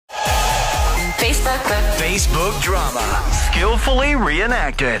Facebook drama, skillfully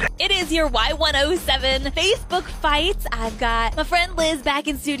reenacted. It is your Y107 Facebook fights. I've got my friend Liz back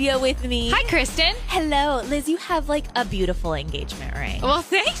in studio with me. Hi, Kristen. Hello. Liz, you have like a beautiful engagement ring. Well,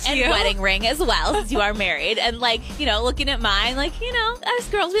 thank And you. wedding ring as well, since you are married. And looking at mine, us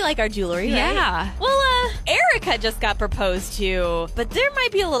girls, we like our jewelry, right? Yeah. Well, Erica just got proposed to, but there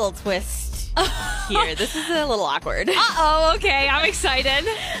might be a little twist here. This is a little awkward. Uh-oh, okay. I'm excited.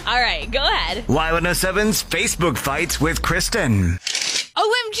 All right, go ahead. Y107's Facebook fights with Kristen.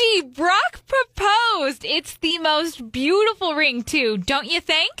 OMG, Brock proposed. It's the most beautiful ring, too, don't you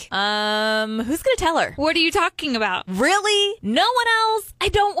think? Who's gonna tell her? What are you talking about? Really? No one else? I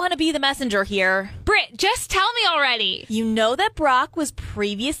don't want to be the messenger here. Britt, just tell me already. You know that Brock was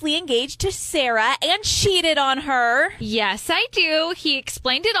previously engaged to Sarah and cheated on her. Yes, I do. He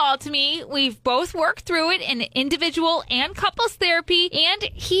explained it all to me. We've both worked through it in individual and couples therapy, and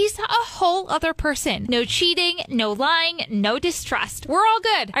he's a whole other person. No cheating, no lying, no distrust. We're all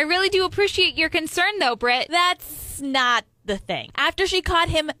good. I really do appreciate your concern, though, Britt. That's not the thing. After she caught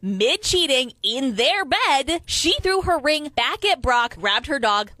him mid-cheating in their bed, she threw her ring back at Brock, grabbed her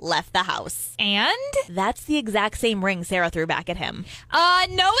dog, left the house. And? That's the exact same ring Sarah threw back at him.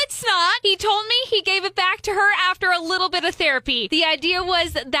 No, it's not. He told me he gave it back to her after a little bit of therapy. The idea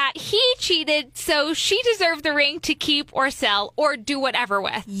was that he cheated, so she deserved the ring to keep or sell or do whatever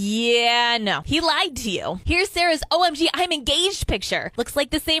with. Yeah, no. He lied to you. Here's Sarah's OMG I'm engaged picture. Looks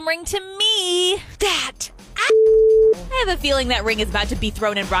like the same ring to me. That. I have a feeling that ring is about to be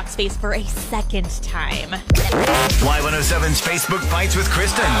thrown in Brock's face for a second time. Y107's Facebook fights with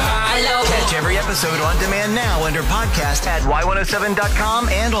Kristen. Catch every episode on demand now under podcast at y107.com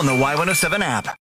and on the Y107 app.